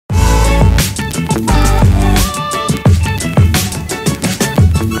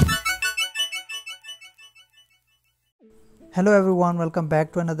Hello everyone, welcome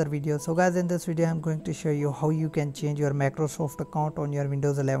back to another video. So guys, in this video I'm going to show you how you can change your Microsoft account on your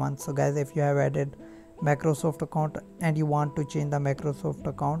Windows 11. So guys, if you have added Microsoft account and you want to change the Microsoft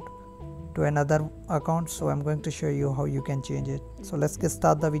account to another account, so I'm going to show you how you can change it. So let's get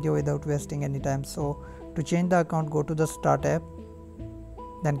start the video without wasting any time. So to change the account, go to the Start app,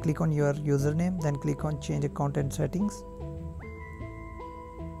 then click on your username, then click on Change Account and Settings.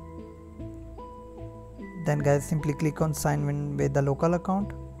 Then guys, simply click on Sign in with the local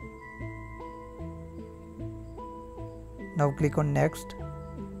account. Now click on Next.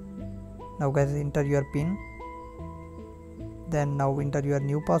 Now guys, enter your PIN. Then now enter your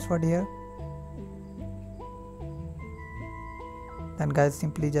new password here. Then guys,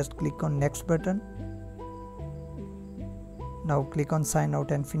 simply just click on Next button. Now click on Sign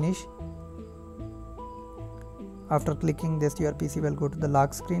Out and Finish. After clicking this, your PC will go to the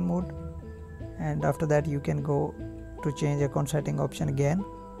lock screen mode. And after that you can go to change account setting option again.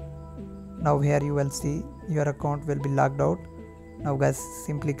 Now here you will see your account will be logged out. Now guys,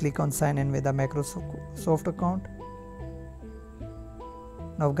 simply click on sign in with a Microsoft account.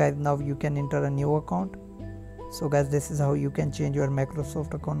 Now guys, now you can enter a new account. So guys, this is how you can change your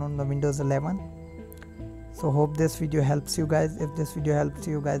Microsoft account on the Windows 11. So hope this video helps you guys. If this video helps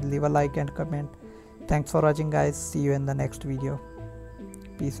you guys, leave a like and comment. Thanks for watching guys. See you in the next video.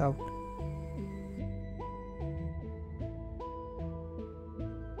 Peace out.